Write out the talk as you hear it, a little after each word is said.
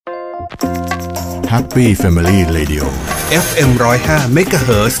Happy Family Radio FM 105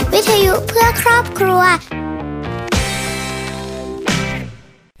 MHz วิทยุเพื่อครอบครัว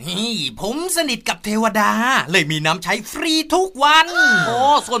นี่ผมสนิทกับเทวดาเลยมีน้ำใช้ฟรีทุกวันโอ้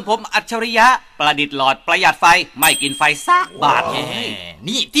ส่วนผมอัจฉริยะประดิษฐ์หลอดประหยัดไฟไม่กินไฟสักบาท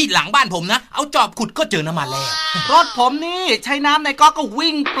นี่ที่หลังบ้านผมนะเอาจอบขุดก็เจอน้ำมันแล้วรถผมนี่ใช้น้ำในก๊อกก็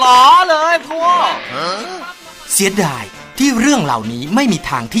วิ่งปลอเลยพ่อเสียดายที่เรื่องเหล่านี้ไม่มี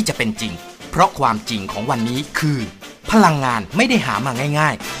ทางที่จะเป็นจริงเพราะความจริงของวันนี้คือพลังงานไม่ได้หามาง่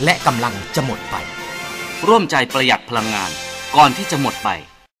ายๆและกำลังจะหมดไปร่วมใจประหยัดพลังงานก่อนที่จะหมดไป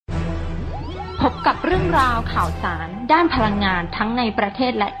พบกับเรื่องราวข่าวสารด้านพลังงานทั้งในประเท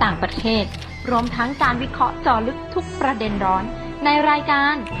ศและต่างประเทศรวมทั้งการวิเคราะห์เจาะลึกทุกประเด็นร้อนในรายกา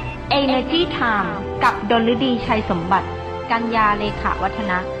ร Energy Time กับดลฤดีชัยสมบัติกัญญาเลขาวัฒ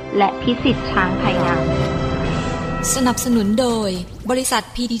นะและพิสิทธิ์ช้างไทยงามสนับสนุนโดยบริษัท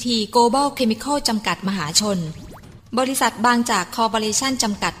PTT Global Chemical จำกัดมหาชนบริษัทบางจากคอร์ปอเรชั่นจ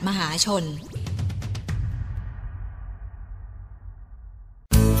ำกัดมหาชน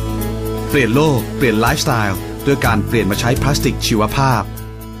เปลี่ยนโลกเปลี่ยนไลฟ์สไตล์ด้วยการเปลี่ยนมาใช้พลาสติกชีวภาพ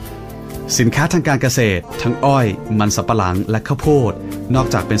สินค้าทางการเกษตรทั้งอ้อยมันสำปะหลังและข้าวโพดนอก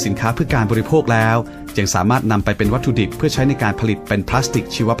จากเป็นสินค้าเพื่อการบริโภคแล้วยังสามารถนำไปเป็นวัตถุดิบเพื่อใช้ในการผลิตเป็นพลาสติก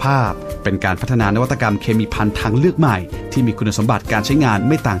ชีวภาพเป็นการพัฒนานวัตกรรมเคมีภัณฑ์ทางเลือกใหม่ที่มีคุณสมบัติการใช้งาน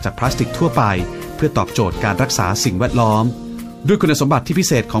ไม่ต่างจากพลาสติกทั่วไปเพื่อตอบโจทย์การรักษาสิ่งแวดล้อมด้วยคุณสมบัติที่พิ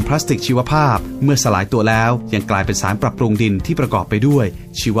เศษของพลาสติกชีวภาพเมื่อสลายตัวแล้วยังกลายเป็นสารปรับปรุงดินที่ประกอบไปด้วย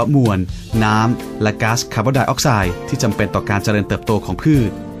ชีวมวลน้ำและก๊าซคาร์บอนไดออกไซด์ที่จำเป็นต่อการเจริญเติบโตของพื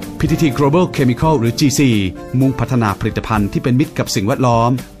ช PTT Global Chemical หรือ GC มุ่งพัฒนาผลิตภัณฑ์ที่เป็นมิตรกับสิ่งแวดล้อ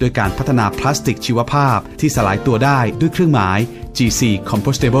มโดยการพัฒนาพลาสติกชีวภาพที่สลายตัวได้ด้วยเครื่องหมาย GC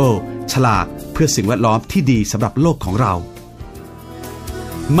Compostable ฉลาดเพื่อสิ่งแวดล้อมที่ดีสำหรับโลกของเรา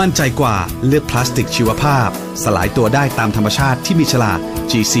มั่นใจกว่าเลือกพลาสติกชีวภาพสลายตัวได้ตามธรรมชาติที่มีฉลาก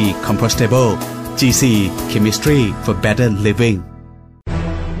GC Compostable GC Chemistry for Better Living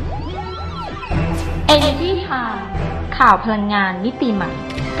Energy Time ข่าวพลังงานมิติใหม่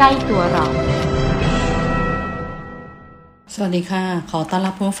ใกล้ตัวเราสวัสดีค่ะขอต้อน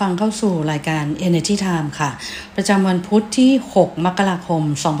รับผู้ฟังเข้าสู่รายการ Energy Time ค่ะประจำวันพุธที่6มกราคม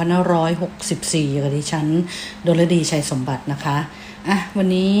2564กับดิฉันดลฤดีชัยสมบัตินะคะวัน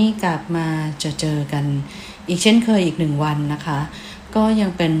นี้กลับมาเจอกันอีกเช่นเคยอีก1วันนะคะก็ยัง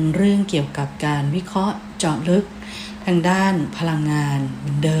เป็นเรื่องเกี่ยวกับการวิเคราะห์เจาะลึกทางด้านพลังงานเห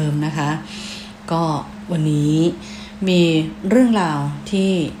มือนเดิมนะคะก็วันนี้มีเรื่องราว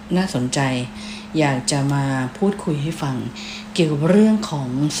ที่น่าสนใจอยากจะมาพูดคุยให้ฟังเกี่ยวกับเรื่องของ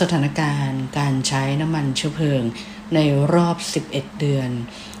สถานการณ์การใช้น้ำมันเชื้อเพลิงในรอบ11เดือน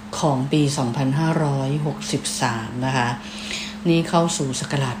ของปี2563นะคะนี่เข้าสู่ศั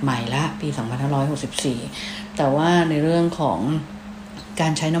กราชใหม่ละปี2564แต่ว่าในเรื่องของกา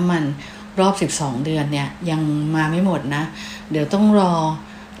รใช้น้ำมันรอบ12เดือนเนี่ยยังมาไม่หมดนะเดี๋ยวต้องรอ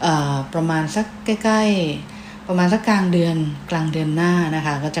ประมาณสักใกล้ๆประมาณสักกลางเดือนหน้านะค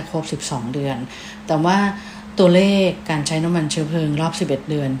ะก็จะครบ12เดือนแต่ว่าตัวเลขการใช้น้ำมันเชื้อเพลิงรอบ11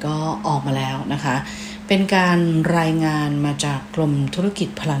เดือนก็ออกมาแล้วนะคะเป็นการรายงานมาจากกรมธุรกิจ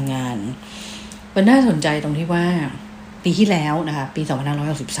พลังงานมันน่าสนใจตรงที่ว่าปีที่แล้วนะคะปี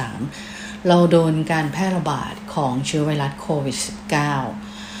2563เราโดนการแพร่ระบาดของเชื้อไวรัสโควิด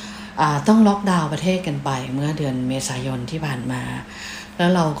 -19 ต้องล็อกดาวน์ประเทศกันไปเมื่อเดือนเมษายนที่ผ่านมาแล้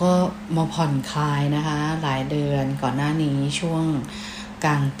วเราก็มาผ่อนคลายนะคะหลายเดือนก่อนหน้านี้ช่วงก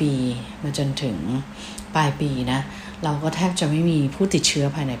ลางปีมาจนถึงปลายปีนะเราก็แทบจะไม่มีผู้ติดเชื้อ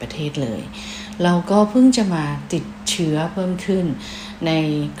ภายในประเทศเลยเราก็เพิ่งจะมาติดเชื้อเพิ่มขึ้นใน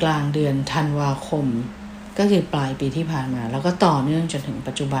กลางเดือนธันวาคมก็คือปลายปีที่ผ่านมาแล้วก็ต่อเนื่องจนถึง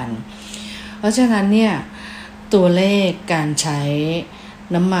ปัจจุบันเพราะฉะนั้นเนี่ยตัวเลขการใช้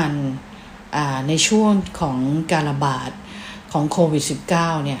น้ำมันในช่วงของการระบาดของโควิด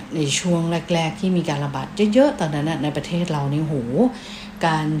 -19 เนี่ยในช่วงแรกๆที่มีการระบาดเยอะๆตอนนั้นในประเทศเรานี่โหก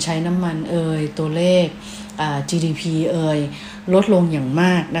ารใช้น้ำมันตัวเลขGDP ลดลงอย่างม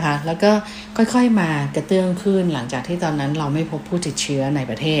ากนะคะแล้วก็ค่อยๆมากระเตื้องขึ้นหลังจากที่ตอนนั้นเราไม่พบผู้ติดเชื้อใน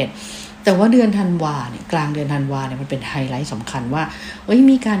ประเทศแต่ว่าเดือนธันวาเนี่ยกลางเดือนธันวาเนี่ยมันเป็นไฮไลท์สำคัญว่า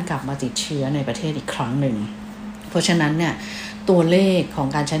มีการกลับมาติดเชื้อในประเทศอีกครั้งหนึ่งเพราะฉะนั้นเนี่ยตัวเลขของ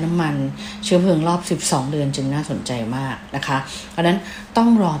การใช้น้ำมันเชื้อเพลิงรอบ12เดือนจึงน่าสนใจมากนะคะเพราะนั้นต้อง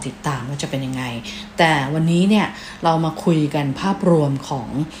รอติดตามว่าจะเป็นยังไงแต่วันนี้เนี่ยเรามาคุยกันภาพรวมของ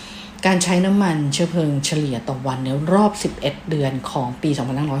การใช้น้ำมันเชื้อเพลิงเฉลี่ยต่อวันในรอบ11เดือนของปี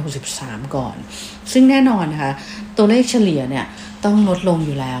2563ก่อนซึ่งแน่นอนนะคะตัวเลขเฉลี่ยเนี่ยต้องลดลงอ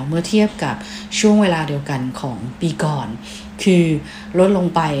ยู่แล้วเมื่อเทียบกับช่วงเวลาเดียวกันของปีก่อน คือลดลง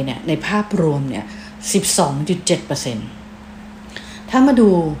ไปเนี่ยในภาพรวมเนี่ย 12.7% ถ้ามาดู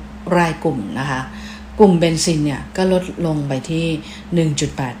รายกลุ่มนะคะกลุ่มเบนซินเนี่ยก็ลดลงไปที่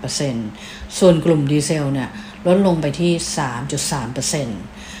 1.8% ส่วนกลุ่มดีเซลเนี่ยลดลงไปที่ 3.3%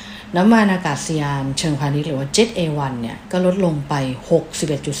น้ำมันอากาศยานเชิงพาณิชย์หรือว่า Jet A1 เนี่ยก็ลดลงไป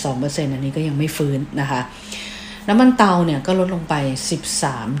 61.2% อันนี้ก็ยังไม่ฟื้นนะคะน้ำมันเตาเนี่ยก็ลดลงไป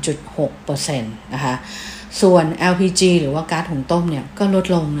 13.6% นะคะส่วน LPG หรือว่าก๊าซหุงต้มเนี่ยก็ลด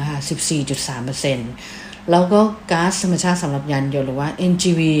ลงนะคะ 14.3% แล้วก็ก๊าซธรรมชาติสำหรับยานยนต์หรือว่า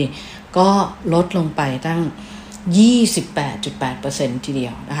NGV ก็ลดลงไปตั้ง 28.8% ทีเดี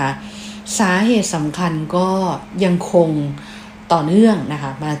ยวนะคะสาเหตุสำคัญก็ยังคงต่อเนื่องนะค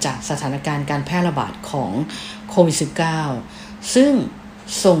ะมาจากสถานการณ์การแพร่ระบาดของโควิด -19 ซึ่ง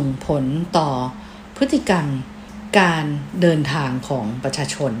ส่งผลต่อพฤติกรรมการเดินทางของประชา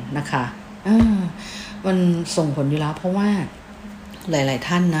ชนนะคะมันส่งผลอยู่แล้วเพราะว่าหลายๆ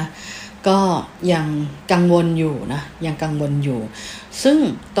ท่านนะก็ยังกังวลอยู่นะยังกังวลอยู่ซึ่ง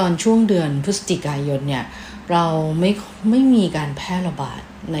ตอนช่วงเดือนพฤศจิกายนเนี่ยเราไม่มีการแพร่ระบาด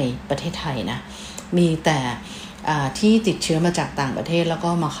ในประเทศไทยนะมีแต่ที่ติดเชื้อมาจากต่างประเทศแล้วก็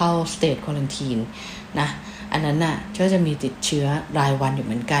มาเข้าสเตทควอรันทีนนะอันนั้นน่ะก็จะมีติดเชื้อรายวันอยู่เ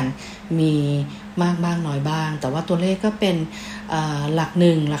หมือนกันมีมากบ้างน้อยบ้างแต่ว่าตัวเลขก็เป็นหลัก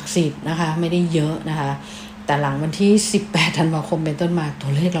1หลัก10นะคะไม่ได้เยอะนะคะแต่หลังวันที่18ธันวาคมเป็นต้นมาตั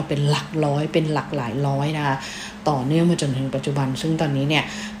วเลขเราเป็นหลักร้อยเป็นหลักหลายร้อยนะคะต่อเนื่องมาจนถึงปัจจุบันซึ่งตอนนี้เนี่ย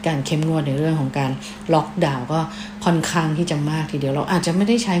การเข้มงวดในเรื่องของการล็อกดาวน์ก็ค่อนข้างที่จะมากทีเดียวเราอาจจะไม่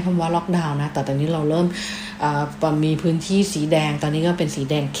ได้ใช้คำว่าล็อกดาวน์นะแต่ตอนนี้เราเริ่มมีพื้นที่สีแดงตอนนี้ก็เป็นสี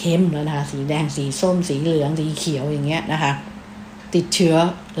แดงเข้มแล้วนะคะสีแดงสีส้มสีเหลืองสีเขียวอย่างเงี้ยนะคะติดเชื้อ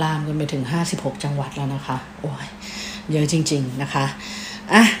ลามกันไปถึง56จังหวัดแล้วนะคะโอ้ยเยอะจริงๆนะคะ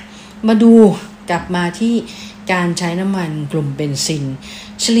มาดูกลับมาที่การใช้น้ำมันกลุ่มเบนซิน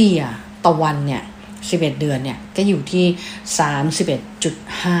เฉลี่ยต่อวันเนี่ย11เดือนเนี่ยก็อยู่ที่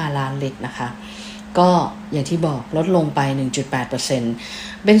 31.5 ล้านลิตรนะคะก็อย่างที่บอกลดลงไป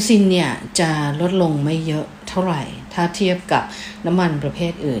 1.8% เบนซินเนี่ยจะลดลงไม่เยอะเท่าไหร่ถ้าเทียบกับน้ำมันประเภ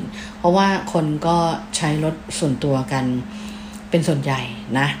ทอื่นเพราะว่าคนก็ใช้รถส่วนตัวกันเป็นส่วนใหญ่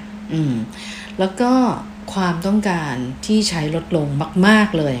นะแล้วก็ความต้องการที่ใช้ลดลงมาก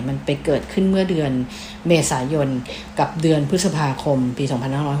ๆเลยมันไปเกิดขึ้นเมื่อเดือนเมษายนกับเดือนพฤษภาคมปี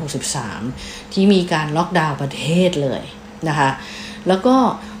2563ที่มีการล็อกดาวน์ประเทศเลยนะคะแล้วก็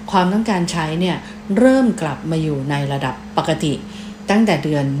ความต้องการใช้เนี่ยเริ่มกลับมาอยู่ในระดับปกติตั้งแต่เ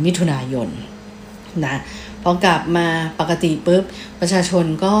ดือนมิถุนายนนะพอกลับมาปกติปุ๊บประชาชน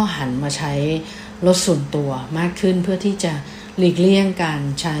ก็หันมาใช้รถส่วนตัวมากขึ้นเพื่อที่จะหลีกเลี่ยงการ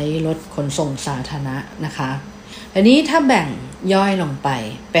ใช้รถขนส่งสาธารณะนะคะอันนี้ถ้าแบ่งย่อยลงไป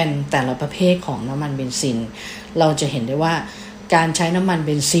เป็นแต่ละประเภทของน้ำมันเบนซินเราจะเห็นได้ว่าการใช้น้ำมันเบ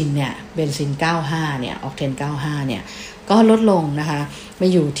นซินเนี่ยเบนซิน95เนี่ยออกเทน95เนี่ยก็ลดลงนะคะมา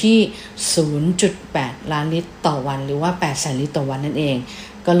อยู่ที่ 0.8 ล้านลิตรต่อวันหรือว่า800,000 ลิตรต่อวันนั่นเอง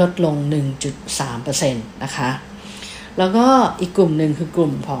ก็ลดลง 1.3% นะคะแล้วก็อีกกลุ่มหนึ่งคือก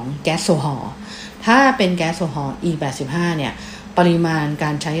ลุ่มของแก๊สโซฮอล์ถ้าเป็นแก๊สโซฮอล์ E85 เนี่ยปริมาณกา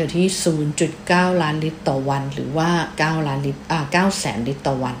รใช้อยู่ที่ 0.9 ล้านลิตรต่อวันหรือว่า9ล้านลิตร900,000 ลิตร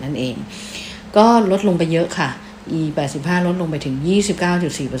ต่อวันนั่นเองก็ลดลงไปเยอะค่ะ E85 ลดลงไปถึง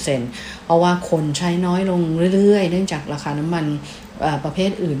 29.4% เพราะว่าคนใช้น้อยลงเรื่อยๆเนื่องจากราคาน้ำมันประเภ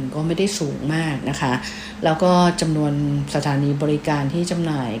ทอื่นก็ไม่ได้สูงมากนะคะแล้วก็จำนวนสถานีบริการที่จำห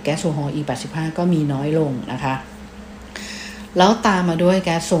น่ายแก๊สโซฮอล์ E85 ก็มีน้อยลงนะคะแล้วตามมาด้วยแ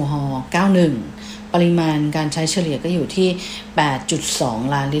ก๊สโซฮอล์91ปริมาณการใช้เฉลี่ยก็อยู่ที่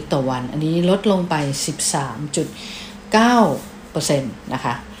 8.2 ล้านลิตรต่อวันอันนี้ลดลงไป 13.9% นะค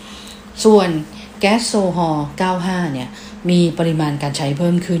ะส่วนแก๊สโซฮอล์95เนี่ยมีปริมาณการใช้เ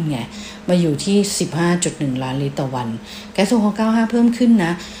พิ่มขึ้นไงมาอยู่ที่ 15.1 ล้านลิตรต่อวันแก๊สโซฮอล์95เพิ่มขึ้นน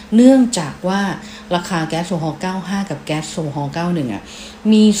ะเนื่องจากว่าราคาแก๊สโซฮอล์95กับแก๊สโซฮอล์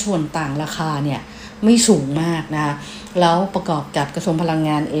91มีส่วนต่างราคาเนี่ยไม่สูงมากนะคะแล้วประกอบกับกระทรวงพลังง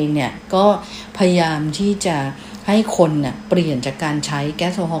านเองเนี่ยก็พยายามที่จะให้คนเนี่ยเปลี่ยนจากการใช้แก๊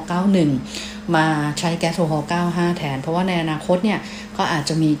สโซฮอล์91มาใช้แก๊สโซฮอล์95แทนเพราะว่าในอนาคตเนี่ยก็อาจ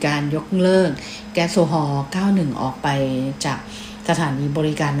จะมีการยกเลิกแก๊สโซฮอล์91ออกไปจากสถานีบ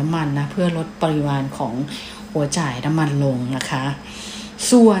ริการน้ำมันนะเพื่อลดปริมาณของหัวจ่ายน้ำมันลงนะคะ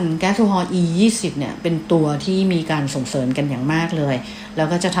ส่วนแก๊สโซฮอล์ E20 เนี่ยเป็นตัวที่มีการส่งเสริมกันอย่างมากเลยแล้ว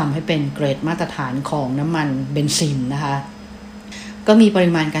ก็จะทำให้เป็นเกรดมาตรฐานของน้ำมันเบนซินนะคะก็มีปริ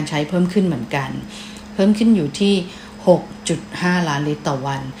มาณการใช้เพิ่มขึ้นเหมือนกันเพิ่มขึ้นอยู่ที่ 6.5 ล้านลิตรต่อ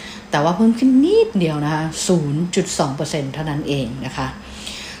วันแต่ว่าเพิ่มขึ้นนิดเดียวนะคะ 0.2% เท่านั้นเองนะคะ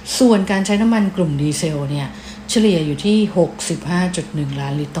ส่วนการใช้น้ำมันกลุ่มดีเซลเนี่ย เฉลี่ยอยู่ที่ 65.1 ล้า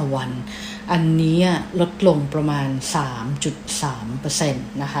นลิตรต่อวันอันนี้ลดลงประมาณ 3.3%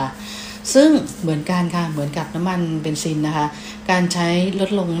 นะคะซึ่งเหมือนกันค่ะเหมือนกับน้ำมันเบนซินนะคะการใช้ลด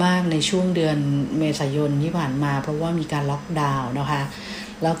ลงมากในช่วงเดือนเมษายนที่ผ่านมาเพราะว่ามีการล็อกดาวน์นะคะ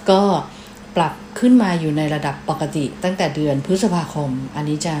แล้วก็ปรับขึ้นมาอยู่ในระดับปกติตั้งแต่เดือนพฤษภาคมอัน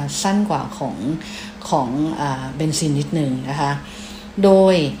นี้จะสั้นกว่าของเบนซินนิดหนึ่งนะคะโด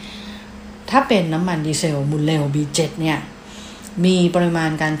ยถ้าเป็นน้ำมันดีเซลหมุนเร็ว B7 เนี่ยมีปริมา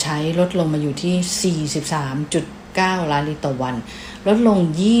ณการใช้ลดลงมาอยู่ที่ 43.9 ล้านลิตรต่อวันลดลง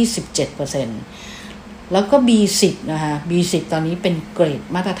 27% แล้วก็ B10 นะคะ B10 ตอนนี้เป็นเกรด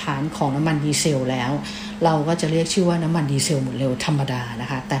มาตรฐานของน้ำมันดีเซลแล้วเราก็จะเรียกชื่อว่าน้ำมันดีเซลหมุนเร็วธรรมดานะ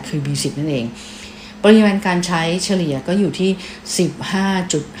คะแต่คือ B10 นั่นเองปริมาณการใช้เฉลี่ยก็อยู่ที่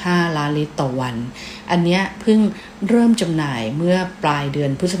 15.5 ล้านลิตรต่อวันอันนี้เพิ่งเริ่มจำหน่ายเมื่อปลายเดือ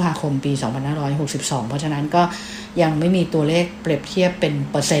นพฤษภาคมปี2562เพราะฉะนั้นก็ยังไม่มีตัวเลขเปรียบเทียบเป็น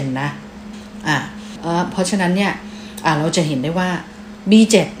เปอร์เซ็นต์นะเพราะฉะนั้นเนี่ยเราจะเห็นได้ว่า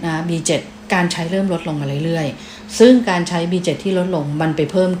B7 นะ B7 การใช้เริ่มลดลงมาเรื่อยๆซึ่งการใช้ B7 ที่ลดลงมันไป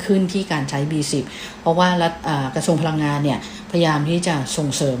เพิ่มขึ้นที่การใช้ B10 เพราะว่ากระทรวงพลังงานเนี่ยพยายามที่จะส่ง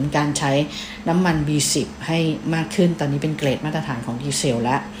เสริมการใช้น้ำมัน B10 ให้มากขึ้นตอนนี้เป็นเกรดมาตรฐานของดีเซลแ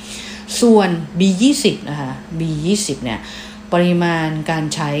ล้วส่วน B20 นะคะ B20 เนี่ยปริมาณการ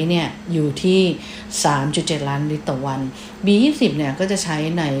ใช้เนี่ยอยู่ที่ 3.7 ล้านลิตรต่อวัน B20 เนี่ยก็จะใช้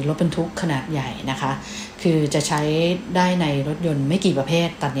ในรถบรรทุกขนาดใหญ่นะคะคือจะใช้ได้ในรถยนต์ไม่กี่ประเภท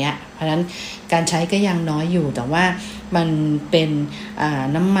ตอนนี้เพราะฉะนั้นการใช้ก็ยังน้อยอยู่แต่ว่ามันเป็น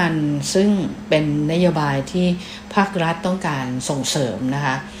น้ำมันซึ่งเป็นนโยบายที่ภาครัฐต้องการส่งเสริมนะค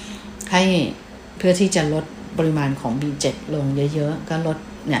ะให้เพื่อที่จะลดปริมาณของ B7 ลงเยอะๆก็ลด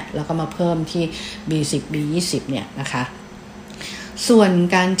เนี่ยแล้วก็มาเพิ่มที่ B10 B20 เนี่ยนะคะส่วน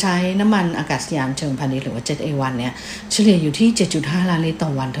การใช้น้ำมันอากาศยานเชิงพาณิชย์หรือว่า Jet A1 เนี่ยเฉลี่ยอยู่ที่ 7.5 ล้านลิตรต่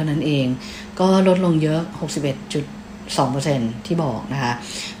อวันเท่านั้นเองก็ลดลงเยอะ 61.2% ที่บอกนะคะ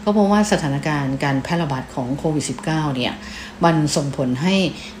ก็เพราะว่าสถานการณ์การแพร่ระบาดของโควิด -19 เนี่ยมันส่งผลให้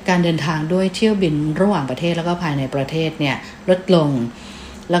การเดินทางด้วยเที่ยวบินระหว่างประเทศแล้วก็ภายในประเทศเนี่ยลดลง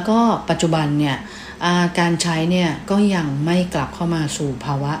แล้วก็ปัจจุบันเนี่ยการใช้เนี่ยก็ยังไม่กลับเข้ามาสู่ภ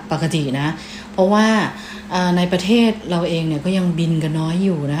าวะปกตินะเพราะว่าในประเทศเราเองเนี่ยก็ยังบินกันน้อยอ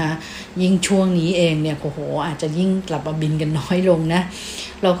ยู่นะคะยิ่งช่วงนี้เองเนี่ยโอ้โหอาจจะยิ่งกลับมาบินกันน้อยลงนะ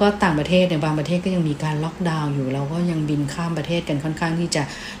แล้วก็ต่างประเทศเนี่ยบางประเทศก็ยังมีการล็อกดาวน์อยู่เราก็ยังบินข้ามประเทศกันค่อนข้างที่จะ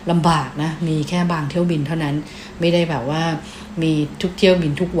ลำบากนะมีแค่บางเที่ยวบินเท่านั้นไม่ได้แบบว่ามีทุกเที่ยวบิ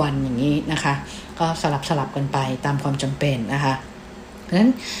นทุกวันอย่างนี้นะคะก็สลับกันไปตามความจำเป็นนะคะเพราะฉะนั้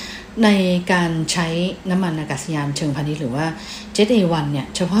นในการใช้น้ำมันอากาศยานเชิงพาณิชย์หรือว่า Jet A1 เนี่ย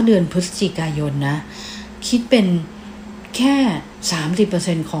เฉพาะเดือนพฤศจิกายนนะคิดเป็นแค่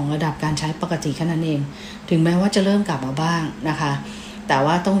 30% ของระดับการใช้ปกติแค่นั้นเองถึงแม้ว่าจะเริ่มกลับมาบ้างนะคะแต่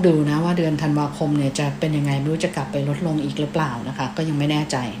ว่าต้องดูนะว่าเดือนธันวาคมเนี่ยจะเป็นยังไงไม่รู้จะกลับไปลดลงอีกหรือเปล่านะคะก็ยังไม่แน่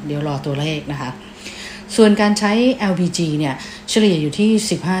ใจเดี๋ยวรอตัวเลขนะคะส่วนการใช้ LPG เนี่ยเฉลี่ยอยู่ที่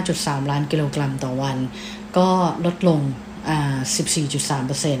 15.3 ล้านกิโลกรัมต่อวันก็ลดลง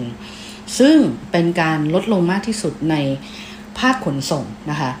14.3% ซึ่งเป็นการลดลงมากที่สุดในภาคขนส่ง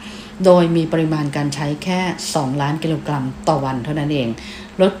นะคะโดยมีปริมาณการใช้แค่2ล้านกิโลกรัมต่อวันเท่านั้นเอง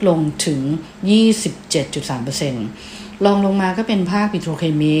ลดลงถึง 27.3% รองลงมาก็เป็นภาคปิโตรเค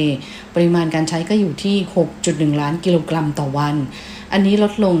มีปริมาณการใช้ก็อยู่ที่ 6.1 ล้านกิโลกรัมต่อวันอันนี้ล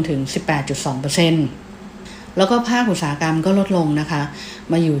ดลงถึง 18.2%แล้วก็ภาคอุตสาหกรรมก็ลดลงนะคะ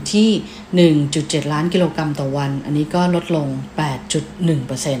มาอยู่ที่ 1.7 ล้านกิโลกรัมต่อวันอันนี้ก็ลดลง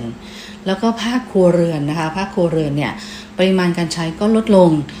 8.1% แล้วก็ภาคครัวเรือนนะคะภาคครัวเรือนเนี่ยปริมาณการใช้ก็ลดล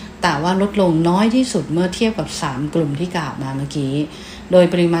งแต่ว่าลดลงน้อยที่สุดเมื่อเทียบกับ3กลุ่มที่กล่าวมาเมื่อกี้โดย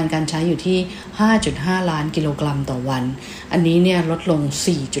ปริมาณการใช้อยู่ที่ 5.5 ล้านกิโลกรัมต่อวันอันนี้เนี่ยลดลง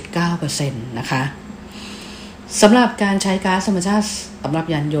 4.9% นะคะสำหรับการใช้ก๊าซธรรมชาติสำหรับ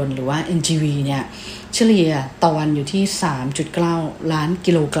ยานยนต์หรือว่า NGV เนี่ยเฉลี่ยต่อวันอยู่ที่ 3.9 ล้าน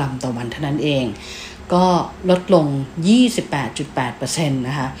กิโลกรัมต่อวันเท่านั้นเองก็ลดลง 28.8% น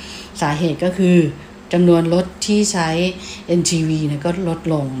ะคะสาเหตุก็คือจำนวนรถที่ใช้ NGV เนี่ยก็ลด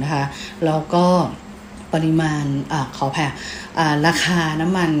ลงนะคะแล้วก็ปริมาณขอแผ่ราคาน้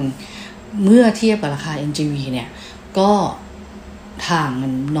ำมันเมื่อเทียบกับราคา NGV เนี่ยก็ห่างมั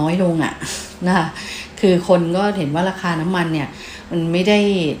นน้อยลงนะคะคือคนก็เห็นว่าราคาน้ำมันเนี่ยมันไม่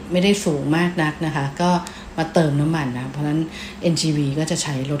ได้สูงมากนักนะคะก็มาเติมน้ำมันนะเพราะฉะนั้น NGV ก็จะใ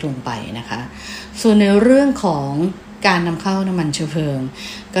ช้ลดลงไปนะคะส่วนในเรื่องของการนำเข้าน้ำมันเชื้อเพลิง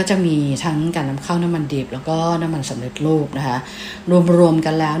ก็จะมีทั้งการนำเข้าน้ำมันดิบแล้วก็น้ำมันสำเร็จรูปนะคะรวม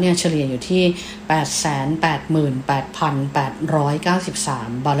กันแล้วเนี่ยเฉลี่ยอยู่ที่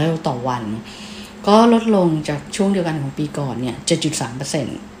 888,893 บาร์เรลต่อวัน ก็ลดลงจากช่วงเดียวกันของปีก่อนเนี่ย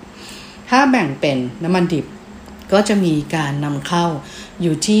 7.3% ถ้าแบ่งเป็นน้ำมันดิบก็จะมีการนำเข้าอ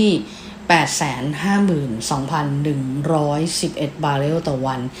ยู่ที่ 852,111 บาร์เรลต่อ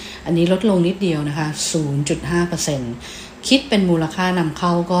วันอันนี้ลดลงนิดเดียวนะคะ 0.5%คิดเป็นมูลค่านำเข้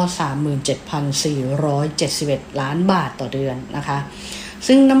าก็ 37,471 ล้านบาทต่อเดือนนะคะ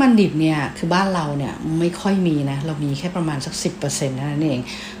ซึ่งน้ำมันดิบเนี่ยคือบ้านเราเนี่ยไม่ค่อยมีนะเรามีแค่ประมาณสัก 10% นั่นเอง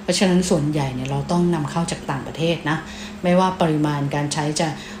เพราะฉะนั้นส่วนใหญ่เนี่ยเราต้องนำเข้าจากต่างประเทศนะไม่ว่าปริมาณการใช้จะ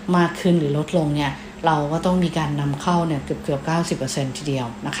มากขึ้นหรือลดลงเนี่ยเราก็ต้องมีการนำเข้าเนี่ยเกือบ 90% ทีเดียว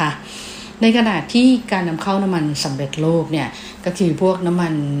นะคะในขณะที่การนำเข้าน้ำมันสำเร็จรูปเนี่ยก็คือพวกน้ำมั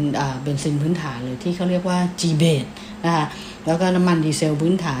นเบนซินพื้นฐานหรือที่เขาเรียกว่า G-Base นะคะแล้วก็น้ำมันดีเซล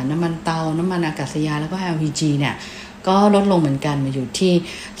พื้นฐานน้ำมันเตาน้ำมันอากาศยานแล้วก็ LPG เนี่ยก็ลดลงเหมือนกันมาอยู่ที่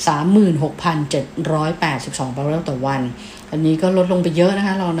 36,782 บาร์เรลต่อวันอันนี้ก็ลดลงไปเยอะนะค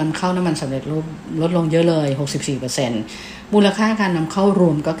ะเรานำเข้าน้ำมันสำเร็จรูปลดลงเยอะเลย 64% มูลค่าการนำเข้าร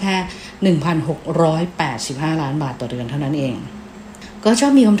วมก็แค่ 1,685 ล้านบาทต่อเดือนเท่านั้นเองก็ชอ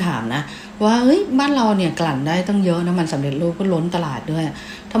บมีคำถามนะว่าเฮ้ยบ้านเราเนี่ยกลั่นได้ตั้งเยอะน้ำมันสำเร็จรูปก็ล้นตลาดด้วย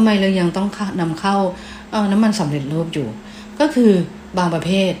ทำไมเรายังต้องนำเข้าน้ำมันสำเร็จรูปอยู่ก็คือบางประเ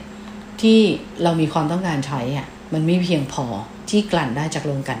ภทที่เรามีความต้องการใช้อ่ะมันไม่เพียงพอที่กลั่นได้จากโ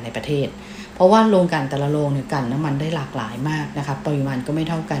รงกลั่นในประเทศเพราะว่าโรงกลั่นแต่ละโรงเนี่ยกลั่นน้ำมันได้หลากหลายมากนะคะปริมาณก็ไม่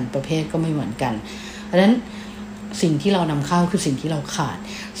เท่ากันประเภทก็ไม่เหมือนกันเพราะฉะนั้นสิ่งที่เรานำเข้าคือสิ่งที่เราขาด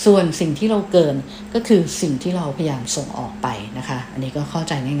ส่วนสิ่งที่เราเกินก็คือสิ่งที่เราพยายามส่งออกไปนะคะอันนี้ก็เข้า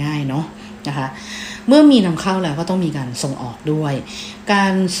ใจง่ายๆเนาะนะคะเมื่อมีนำเข้าแล้วก็ต้องมีการส่งออกด้วยกา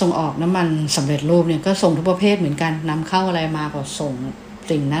รส่งออกน้ำมันสำเร็จรูปเนี่ยก็ส่งทุกประเภทเหมือนกันนำเข้าอะไรมาก็ส่ง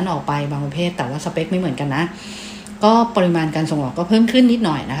สิ่งนั้นออกไปบางประเภทแต่ว่าสเปคไม่เหมือนกันนะก็ปริมาณการส่งออกก็เพิ่มขึ้นนิดห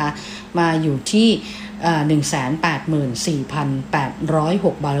น่อยนะคะมาอยู่ที่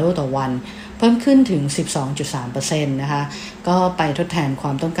 184,806 บาร์เรลต่อวันเพิ่มขึ้นถึง 12.3% นะคะก็ไปทดแทนคว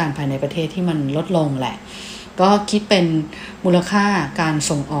ามต้องการภายในประเทศที่มันลดลงแหละก็คิดเป็นมูลค่าการ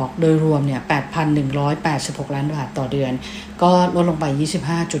ส่งออกโดยรวมเนี่ย 8,186 ล้านบาทต่อเดือนก็ลดลงไป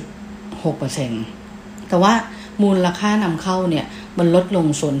 25.6% แต่ว่ามูลค่านำเข้าเนี่ยมันลดลง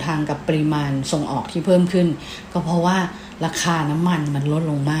ส่วนทางกับปริมาณส่งออกที่เพิ่มขึ้นก็เพราะว่าราคาน้ำมันมันลด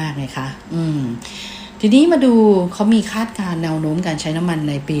ลงมากไงคะทีนี้มาดูเขามีคาดการณ์แนวโน้มการใช้น้ำมัน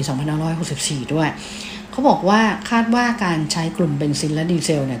ในปี 2564 ด้วยเขาบอกว่าคาดว่าการใช้กลุ่มเบนซินและดีเซ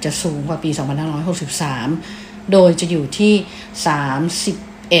ลเนี่ยจะสูงกว่าปี 2563 โดยจะอยู่ที่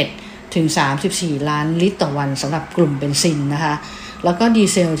 31 ถึง 34 ล้านลิตรต่อวันสำหรับกลุ่มเบนซินนะคะแล้วก็ดี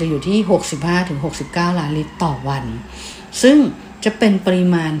เซลจะอยู่ที่ 65 ถึง 69 ล้านลิตรต่อวันซึ่งจะเป็นปริ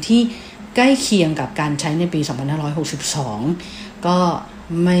มาณที่ใกล้เคียงกับการใช้ในปี 2562 ก็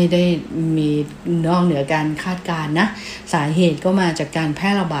ไม่ได้มีนอกเหนือการคาดการณ์นะสาเหตุก็มาจากการแพร่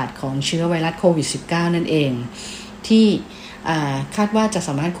ระบาดของเชื้อไวรัสโควิด -19 นั่นเองที่คาดว่าจะส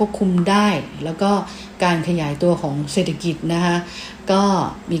ามารถควบคุมได้แล้วก็การขยายตัวของเศรษฐกิจนะคะก็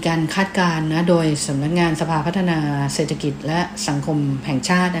มีการคาดการณ์นะโดยสำนักงานสภาพัฒนาเศรษฐกิจและสังคมแห่ง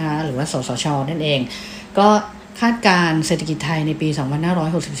ชาตินะคะหรือว่าสสช.นั่นเองก็คาดการเศรษฐกิจไทยในปี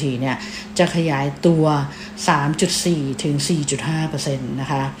 2564 เนี่ยจะขยายตัว 3.4 ถึง 4.5% นะ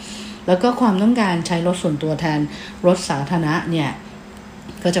คะแล้วก็ความต้องการใช้รถส่วนตัวแทนรถสาธารณะเนี่ย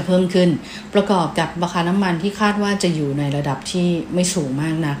ก็จะเพิ่มขึ้นประกอบกับราคาน้ำมันที่คาดว่าจะอยู่ในระดับที่ไม่สูงม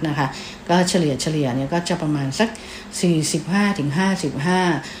ากนักนะคะก็เฉลี่ยเนี่ยก็จะประมาณสัก 45 ถึง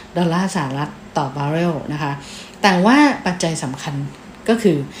 55 ดอลลาร์สหรัฐต่อบาร์เรลนะคะแต่ว่าปัจจัยสำคัญก็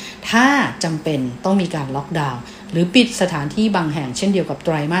คือถ้าจำเป็นต้องมีการล็อกดาวน์หรือปิดสถานที่บางแห่งเช่นเดียวกับไต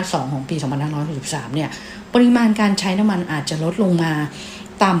รมาส 2 ของปี 2563 เนี่ยปริมาณการใช้น้ำมันอาจจะลดลงมา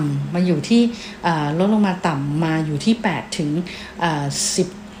ต่ำมาอยู่ที่ลดลงมาต่ำมาอยู่ที่ 8 ถึง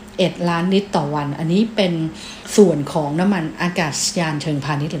 11 ล้านลิตรต่อวันอันนี้เป็นส่วนของน้ำมันอากาศยานเชิงพ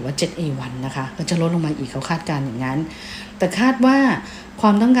าณิชย์หรือว่า 7A1 นะคะก็จะลดลงมาอีกเขาคาดการณ์อย่างนั้นแต่คาดว่าคว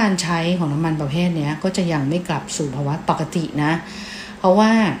ามต้องการใช้ของน้ำมันประเภทนี้ก็จะยังไม่กลับสู่ภาวะปกตินะเพราะว่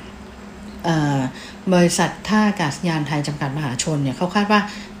าบริษัทท่าอากาศยานไทยจำกัดมหาชนเนี่ยเขาคาดว่า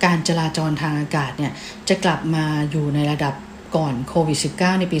การจราจรทางอากาศเนี่ยจะกลับมาอยู่ในระดับก่อนโควิด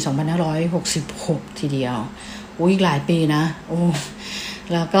 -19 ในปี 2566 ทีเดียวอีกหลายปีนะ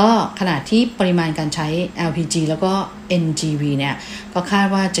แล้วก็ขณะที่ปริมาณการใช้ LPG แล้วก็ NGV เนี่ยก็คาด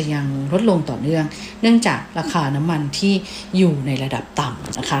ว่าจะยังลดลงต่อเนื่องจากราคาน้ำมันที่อยู่ในระดับต่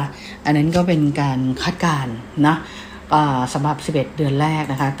ำนะคะอันนั้นก็เป็นการคาดการณ์นะสำหรับ11เดือนแรก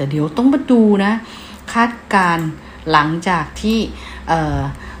นะคะแต่เดี๋ยวต้องมาดูนะคาดการหลังจากที่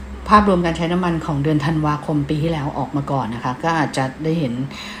ภาพรวมการใช้น้ำมันของเดือนธันวาคมปีที่แล้วออกมาก่อนนะคะก็อาจจะได้เห็น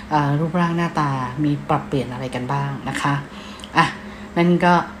รูปร่างหน้าตามีปรับเปลี่ยนอะไรกันบ้างนะคะ นั่น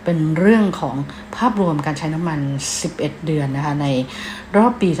ก็เป็นเรื่องของภาพรวมการใช้น้ำมัน11เดือนนะคะในรอ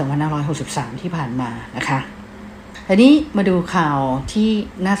บปี2563ที่ผ่านมานะคะทีนี้มาดูข่าวที่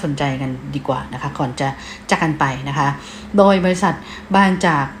น่าสนใจกันดีกว่านะคะก่อนจะจากกันไปนะคะโดยบริษัทบางจ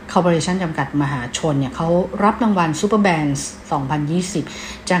ากคอร์ปอเรชั่นจำกัดมหาชนเนี่ยเขารับรางวัลซูเปอร์แบรนด์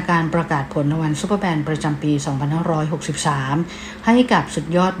2020จากการประกาศผลรางวัลซูเปอร์แบรนด์ประจำปี2563ให้กับสุด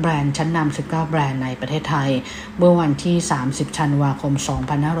ยอดแบรนด์ชั้นนำ19แบรนด์ในประเทศไทยเมื่อวันที่30ธันวาคม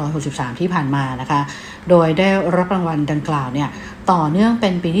2563ที่ผ่านมานะคะโดยได้รับรางวัลดังกล่าวเนี่ยต่อเนื่องเป็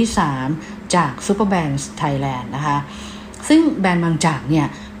นปีที่3จากซูเปอร์แบรนด์ไทยแลนด์นะคะซึ่งแบรนด์บางจากเนี่ย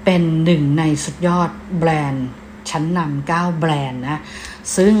เป็นหนึ่งในสุดยอดแบรนด์ชั้นนำ9แบรนด์นะ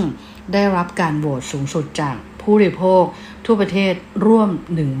ซึ่งได้รับการโหวตสูงสุดจากผู้บริโภคทั่วประเทศร่วม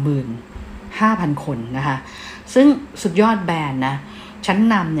 15,000 คนนะคะซึ่งสุดยอดแบรนด์นะชั้น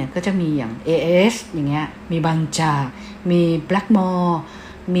นำเนี่ยก็จะมีอย่าง AS อย่างเงี้ยมีบางจากมี Blackmore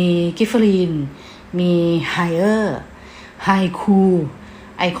มีกิฟเฟอรีนมีไฮเออร์ไฮคู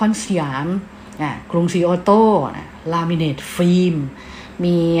ไอคอนสยามกรุงศรีออโต้ลามิเนตฟิล์ม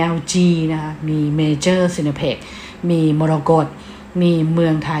มี LG นะคะมีเมเจอร์ซินเพ็กมีมรกตมีเมื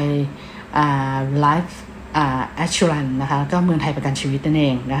องไทยไลฟ์แอชชูรันนะคะก็เมืองไทยประกันชีวิตนั่นเอ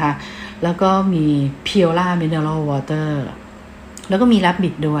งนะคะแล้วก็มีเพียวล่ามิเนอรัลวอเตอร์แล้วก็มีแรบบิ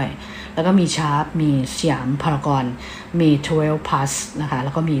ทด้วยแล้วก็มีชาร์ปมีสยามพารากอนมี12 plus นะคะแ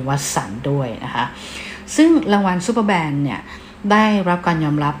ล้วก็มีวัตสันด้วยนะคะซึ่งรางวัลซูเปอร์แบรนด์เนี่ยได้รับการย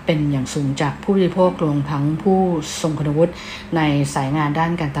อมรับเป็นอย่างสูงจากผู้บริโภครวมทั้งผู้ทรงคุณวุฒิในสายงานด้า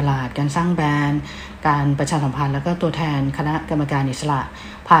นการตลาดการสร้างแบรนด์การประชาสัมพันธ์แล้วก็ตัวแทนคณะกรรมการอิสระ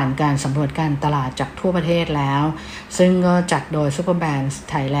ผ่านการสำรวจการตลาดจากทั่วประเทศแล้วซึ่งก็จัดโดยซูเปอร์แบรนด์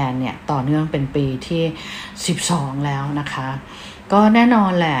ไทยแลนด์เนี่ยต่อเนื่องเป็นปีที่12แล้วนะคะก็แน่นอ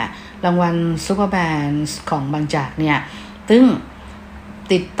นแหละรางวัลซูเปอร์แบรนด์ของบางจากเนี่ยซึ่ง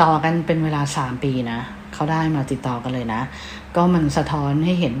ติดต่อกันเป็นเวลา3ปีนะเขาได้มาติดต่อกันเลยนะก็มันสะท้อนใ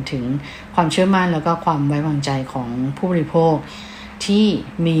ห้เห็นถึงความเชื่อมั่นแล้วก็ความไว้วางใจของผู้บริโภคที่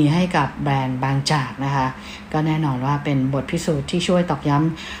มีให้กับแบรนด์บางจากนะคะก็แน่นอนว่าเป็นบทพิสูจน์ที่ช่วยตอกย้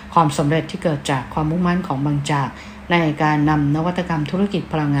ำความสำเร็จที่เกิดจากความมุ่งมั่นของบางจากในการนำนวัตกรรมธุรกิจ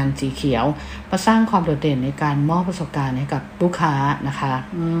พลังงานสีเขียวมาสร้างความโดดเด่นในการมอบประสบการณ์ให้กับลูกค้านะคะ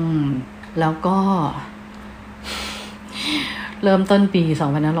แล้วก็เริ่มต้นปี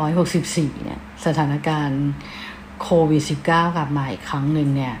2564เนี่ยสถานการณ์โควิด -19 กลับมาอีกครั้งหนึ่ง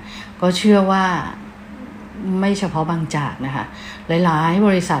เนี่ยก็เชื่อว่าไม่เฉพาะบางจากนะคะหลายๆบ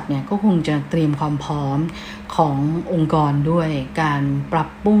ริษัทเนี่ยก็คงจะเตรียมความพร้อมขององค์กรด้วยการปรับ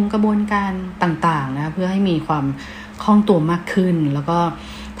ปรุงกระบวนการต่างๆนะเพื่อให้มีความคล่องตัวมากขึ้นแล้วก็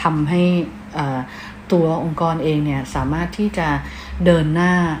ทำให้ตัวองค์กรเองเนี่ยสามารถที่จะเดินหน้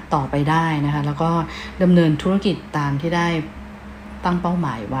าต่อไปได้นะคะแล้วก็ดำเนินธุรกิจตามที่ได้ตั้งเป้าหม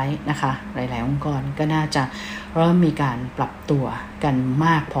ายไว้นะคะหลายๆองค์กรก็น่าจะเริ่มมีการปรับตัวกันม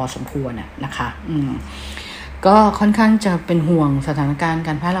ากพอสมควรนะคะก็ค่อนข้างจะเป็นห่วงสถานการณ์ก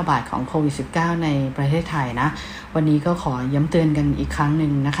ารแพร่ระบาดของโควิด -19 ในประเทศไทยนะวันนี้ก็ขอย้ำเตือนกันอีกครั้งหนึ่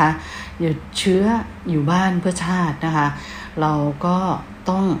งนะคะหยุดเชื้ออยู่บ้านเพื่อชาตินะคะเราก็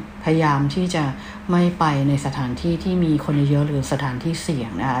ต้องพยายามที่จะไม่ไปในสถานที่ที่มีคนเยอะหรือสถานที่เสี่ยง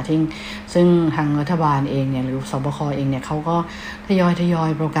นะคะซึ่งทางรัฐบาลเองเนี่ยหรือสบคเองเนี่ยเขาก็ทยอย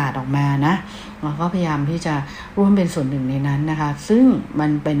ประกาศออกมานะเราก็พยายามที่จะร่วมเป็นส่วนหนึ่งในนั้นนะคะซึ่งมั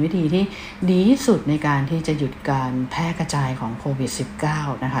นเป็นวิธีที่ดีที่สุดในการที่จะหยุดการแพร่กระจายของโควิด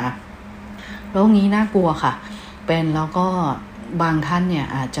 -19 นะคะโรคนี้น่ากลัวค่ะเป็นแล้วก็บางท่านเนี่ย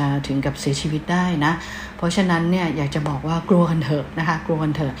อาจจะถึงกับเสียชีวิตได้นะเพราะฉะนั้นเนี่ยอยากจะบอกว่ากลัวกันเถอะนะคะกลัวกั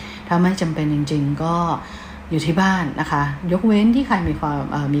นเถอะถ้าไม่จำเป็นจริงๆก็อยู่ที่บ้านนะคะยกเว้นที่ใครมี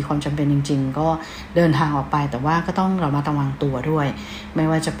ความจำเป็นจริงๆก็เดินทางออกไปแต่ว่าก็ต้องระมัดระวังตัวด้วยไม่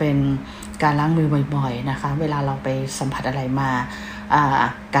ว่าจะเป็นการล้างมือบ่อยๆนะคะเวลาเราไปสัมผัสอะไรมา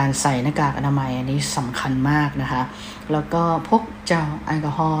การใส่หน้ากากอนามัยอันนี้สำคัญมากนะคะแล้วก็พกเจลแอลก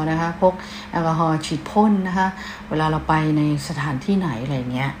อฮอล์นะคะพกแอลกอฮอล์ฉีดพ่นนะคะเวลาเราไปในสถานที่ไหนอะไร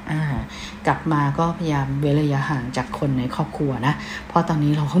เงี้ยกลับมาก็พยายามเว้นระยะห่างจากคนในครอบครัวนะเพราะตอน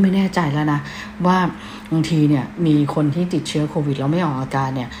นี้เราก็ไม่แน่ใจแล้วนะว่าบางทีเนี่ยมีคนที่ติดเชื้อโควิดแล้วไม่ออกอาการ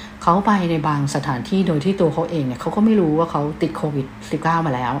เนี่ยเขาไปในบางสถานที่โดยที่ตัวเขาเองเนี่ยเขาก็ไม่รู้ว่าเขาติดโควิด -19 ม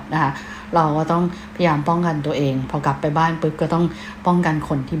าแล้วนะคะเราก็ต้องพยายามป้องกันตัวเองพอกลับไปบ้านปุ๊บก็ต้องป้องกันค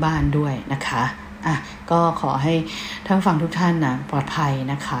นที่บ้านด้วยนะคะก็ขอให้ท่านฟังทุกท่านนะปลอดภัย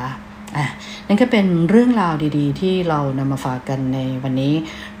นะคะนั่นก็เป็นเรื่องราวดีๆที่เรานำมาฝากกันในวันนี้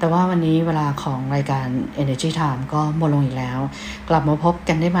แต่ว่าวันนี้เวลาของรายการ Energy Time ก็หมดลงอีกแล้วกลับมาพบ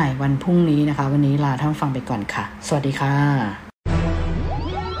กันได้ใหม่วันพรุ่งนี้นะคะวันนี้ลาท่านฟังไปก่อนค่ะสวัสดีค่ะ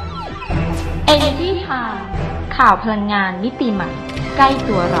Energy Time ข่าวพลังงานมิติใหม่ ใกล้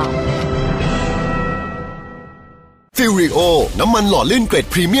ตัวเราฟิวริโอน้ำมันหล่อลื่นเกรด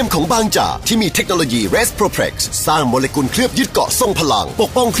พรีเมียมของบางจากที่มีเทคโนโลยี Resproprex สร้างโมเลกุลเคลือบยึดเกาะทรงพลังปก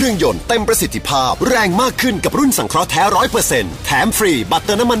ป้องเครื่องยนต์เต็มประสิทธิภาพแรงมากขึ้นกับรุ่นสังเคราะห์แท้ 100% แถมฟรีบัตรเ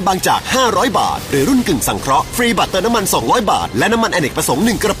ติมน้ำมันบางจาก500 บาทหรือรุ่นกึ่งสังเคราะห์ฟรีบัตรเติมน้ำมัน200 บาทและน้ำมันอเนกประสงค์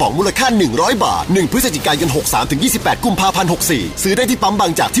1กระป๋องมูลค่า100 บาท1พฤศจิกายน63ถึง28กุมภาพันธ์64ซื้อได้ที่ปั๊มบา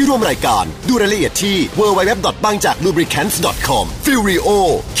งจากที่ร่วมรายการดูรายละเอียดที่ www.bangjak-lubricants.com ฟิวริโอ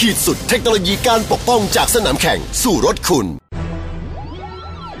ขีดสุดเทคโนโลยีการปกป้องจากสนามแข่งสู่รถคุณ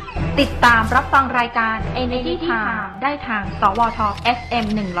ติดตามรับฟังรายการ Energy Time ได้ทาง สวท FM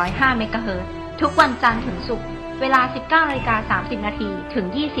 105 เมกะเฮิรตซ์ทุกวันจันทร์ถึงศุกร์เวลา 19:30 น.ถึง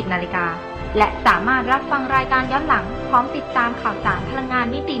 20:00 น.และสามารถรับฟังรายการย้อนหลังพร้อมติดตามข่าวสารพลังงาน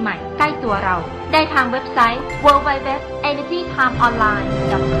มิติใหม่ใกล้ตัวเราได้ทางเว็บไซต์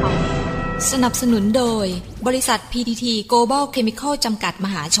www.energytimeonline.com สนับสนุนโดยบริษัท PTT Global Chemical จำกัดม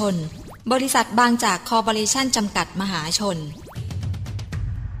หาชนบริษัทบางจากคอร์ปอเรชั่นจำกัดมหาชน